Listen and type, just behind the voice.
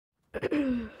Okay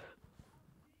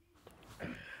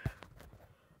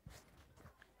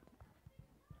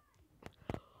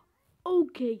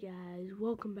guys,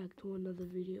 welcome back to another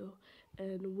video,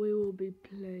 and we will be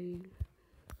playing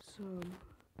some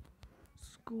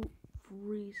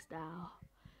Scotterfreestyle.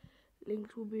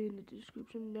 Links will be in the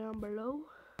description down below.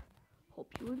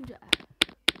 Hope you enjoy.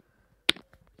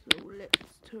 So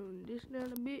let's turn this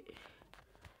down a bit.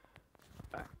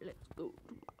 Alright, let's go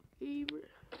to my favorite.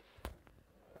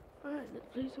 Alright, let's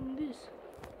play some of this.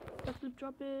 Backflip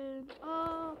dropping.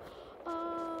 Oh.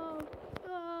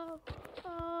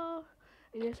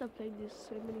 And yes, I've played this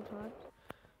so many times.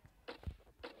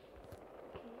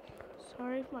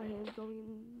 Sorry if my hand's going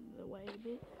in the way a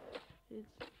bit.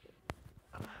 It's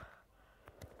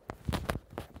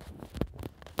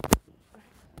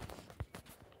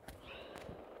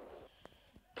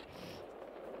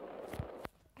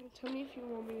tell me if you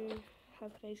want me to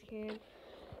have face cam,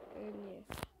 and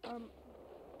yeah.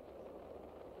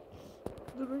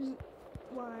 The reason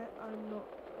why I'm not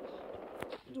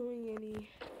doing any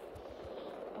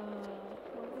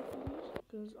Minecraft videos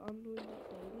because I'm doing that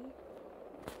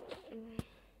daily.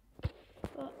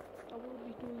 But I will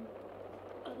be doing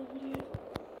other videos,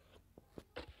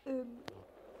 and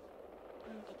I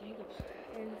got the hiccups.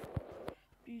 And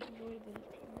please enjoy the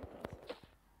Minecraft.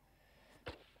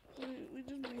 So we're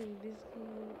just playing this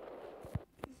game.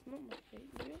 It's not my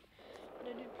favorite, but I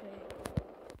do play it.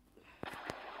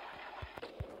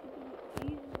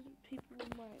 People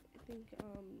might think a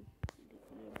little bit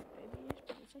babyish,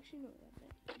 but it's actually not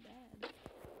that bad.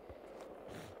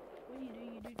 What do? You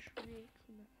do tricks,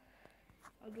 and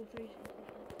I'll do 3 seconds.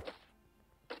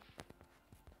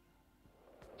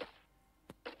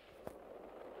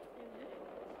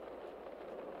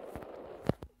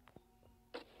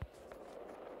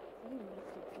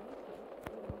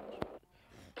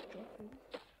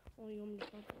 Oh, you want me to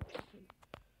stop dropping?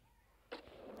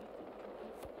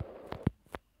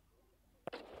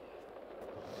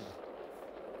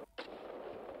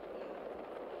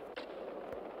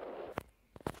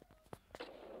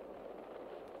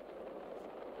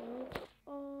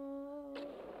 Oh,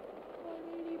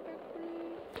 180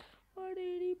 backflip,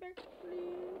 180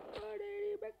 backflip,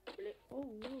 180 backflip. Oh,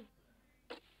 whoa.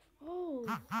 Oh. I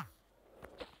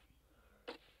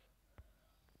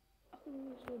can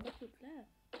almost go backflip flat.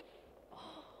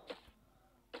 Oh.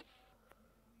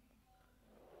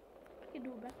 I can do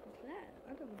a backflip flat.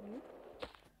 I don't know.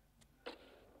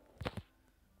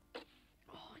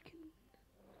 Oh, I can.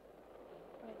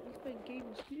 Alright, let's play game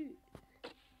of Scoot.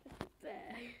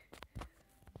 There.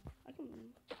 I can.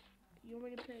 You want me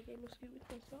to play a game of Scoot with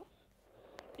myself?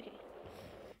 Okay.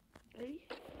 Ready?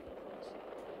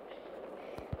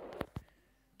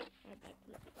 Alright,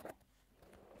 backflip.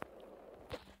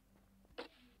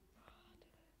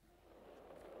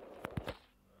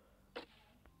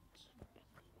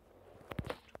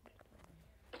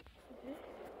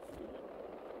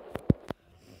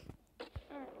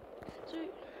 So,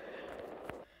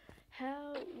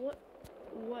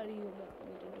 what do you want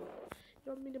me to do?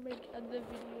 You want me to make other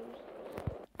videos?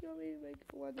 You want me to make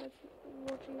one that's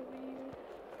watching a video?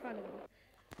 I don't know.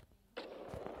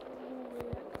 We'll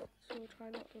react, so try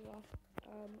not to laugh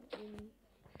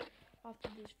after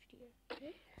this video,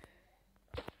 okay?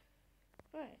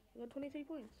 Alright, we got 23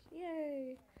 points.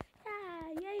 Yay! Yeah,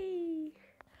 yay!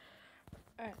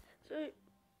 Alright, so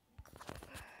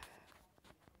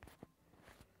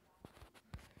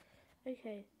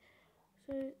okay,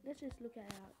 so let's just look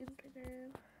at our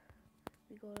Instagram.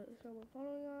 We got someone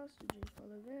following us, so just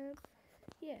follow them.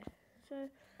 Yeah, so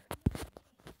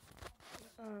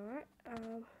alright,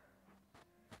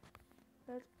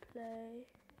 let's play.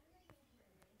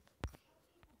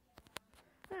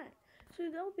 Alright, so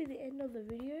that'll be the end of the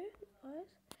video, guys,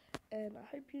 and I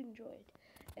hope you enjoyed.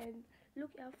 And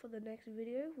look out for the next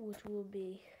video, which will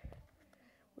be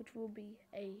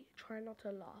a try not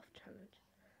to laugh challenge.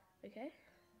 Okay?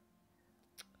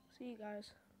 See you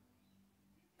guys.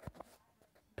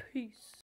 Peace.